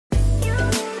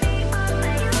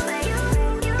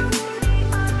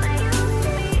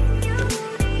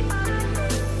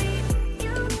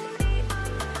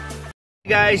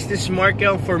Guys, this is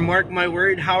Markel for Mark My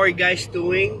Word. How are you guys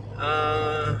doing?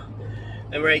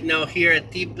 I'm right now here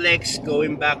at T-Plex,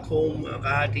 going back home.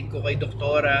 Kahatid ko kay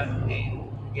Doktora.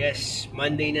 And yes,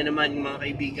 Monday na naman mga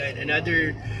kaibigan.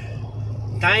 Another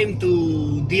time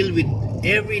to deal with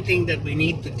everything that we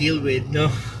need to deal with,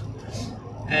 no?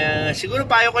 Siguro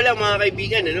payo ko lang mga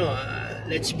kaibigan,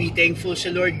 let's be thankful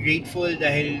sa Lord, grateful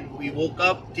dahil we woke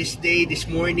up this day, this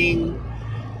morning.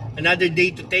 Another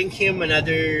day to thank Him,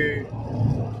 another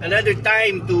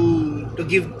time to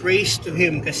give praise to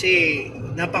Him kasi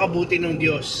napakabuti ng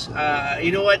Diyos.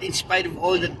 You know what, in spite of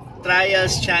all the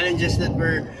trials, challenges that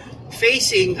we're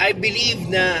facing, I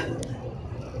believe na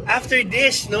after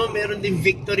this, meron ding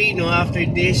victory, after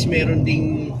this, meron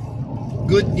ding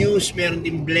good news, meron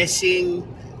ding blessing.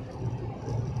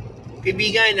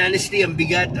 Kaibigan, honestly, ang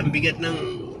bigat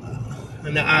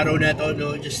ng araw na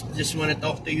to, just wanna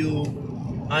talk to you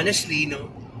honestly,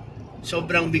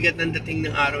 sobrang bigat ng dating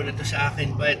ng araw na to sa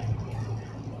akin, but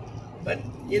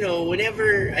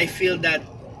whenever I feel that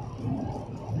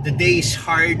the day is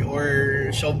hard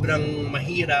or sobrang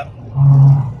mahirap,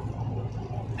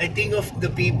 I think of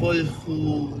the people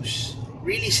who's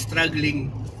really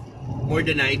struggling more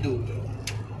than I do.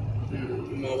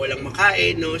 Mga walang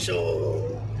makain, so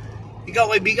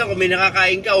ikaw kaibigan, kung may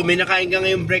nakakain ka o may nakain ka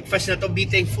ngayong breakfast na to, be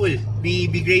thankful, be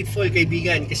grateful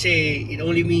kaibigan, kasi it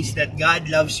only means that God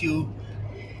loves you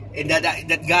and that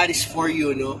God is for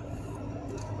you,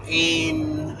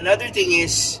 And another thing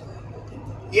is,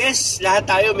 yes, lahat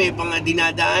tayo may mga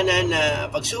dinadaanan na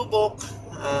pagsubok,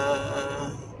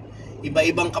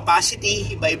 iba-ibang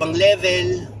capacity, iba-ibang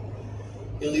level.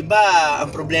 Yung iba,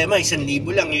 ang problema 1,000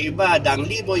 lang, yung iba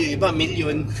 100,000, yung iba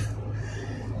 1,000,000.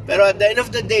 Pero at the end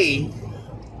of the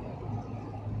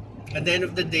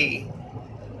day,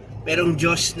 merong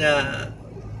Diyos na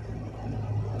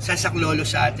sasaklolo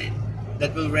sa atin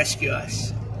that will rescue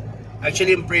us.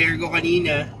 Actually, yung prayer ko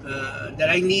kanina, that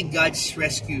I need God's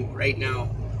rescue right now.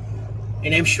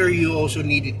 And I'm sure you also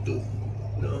need it too.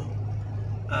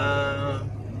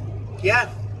 Yeah,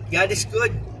 God is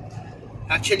good.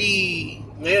 Actually,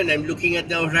 ngayon, I'm looking at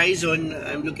the horizon,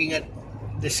 I'm looking at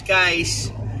the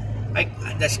skies,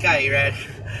 the sky, right?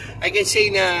 I can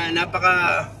say na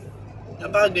napakaganda,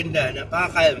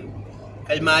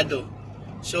 kalmado.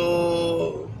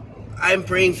 So, I'm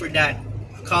praying for that.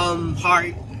 Calm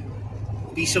heart,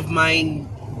 peace of mind,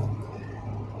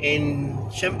 and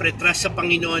syempre, trust sa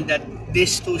Panginoon that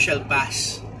this too shall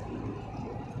pass.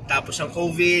 Tapos ang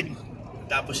COVID,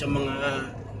 tapos ang mga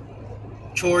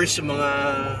chores, ang mga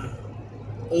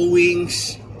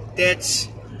owings, debts,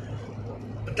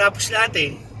 tapos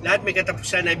lahat lahat may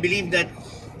katapusan. I believe that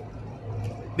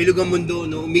bilog ang mundo,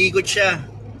 umiikot siya.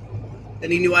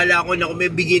 Naniniwala ako na kung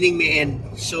may beginning, may end.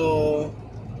 So,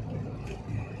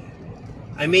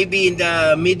 I may be in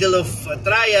the middle of a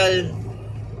trial,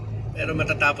 pero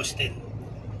matatapos din.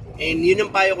 And yun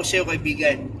ang payo ko sa iyo,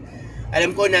 kaibigan.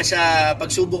 Alam ko nasa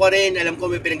pagsubok ka rin, alam ko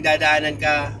may pinagdadaanan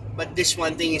ka, but this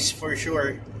one thing is for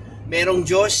sure. Merong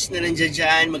Diyos na nandiyan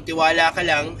dyan, magtiwala ka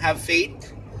lang, have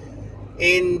faith,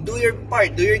 and do your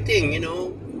part, do your thing,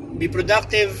 be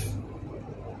productive.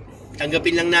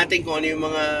 Tanggapin lang natin kung ano yung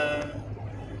mga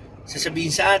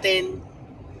sasabihin sa atin.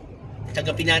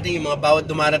 Tanggapin natin yung mga bawat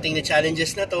dumarating na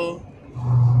challenges na to.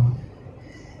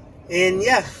 And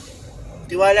yeah,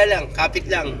 tiwala lang,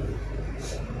 kapit lang.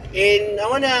 And I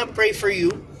wanna pray for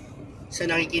you sa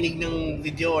nakikinig ng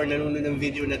video or nanonood ng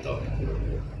video na to.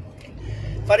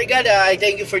 Father God, I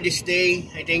thank you for this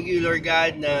day. I thank you, Lord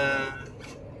God, na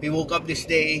we woke up this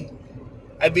day.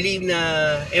 I believe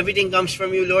na everything comes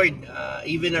from you, Lord.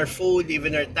 Even our food,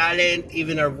 even our talent,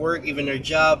 even our work, even our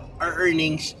job, our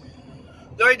earnings.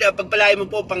 Lord, pagpalain mo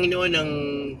po, Panginoon, ng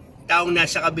taong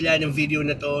nasa kabila ng video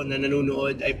na to na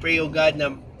nanonood. I pray, O God,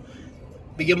 na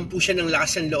bigyan mo po siya ng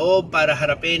lakas ng loob para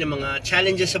harapin ang mga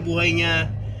challenges sa buhay niya.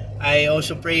 I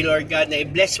also pray, Lord God, na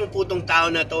i-bless mo po itong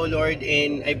tao na to, Lord,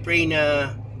 and I pray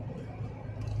na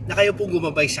kayo po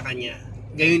gumabay sa kanya.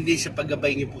 Gayon din sa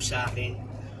paggabay niyo po sa akin.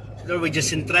 So Lord, we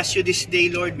just entrust you this day,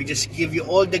 Lord. We just give you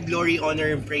all the glory, honor,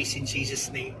 and praise in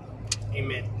Jesus' name.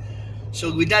 Amen. So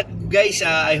with that, guys,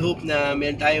 I hope na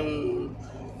meron tayong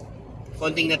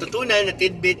konting natutunan na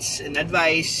tidbits and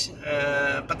advice.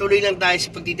 Patuloy lang tayo sa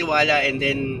pagtitiwala, and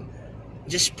then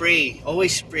just pray.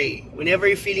 Always pray. Whenever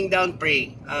you're feeling down,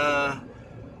 pray.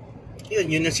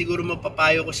 Yun na siguro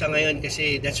mapapayo ko sa ngayon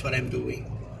kasi that's what I'm doing.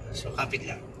 So kapit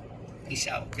lang. Peace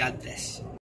out. God bless.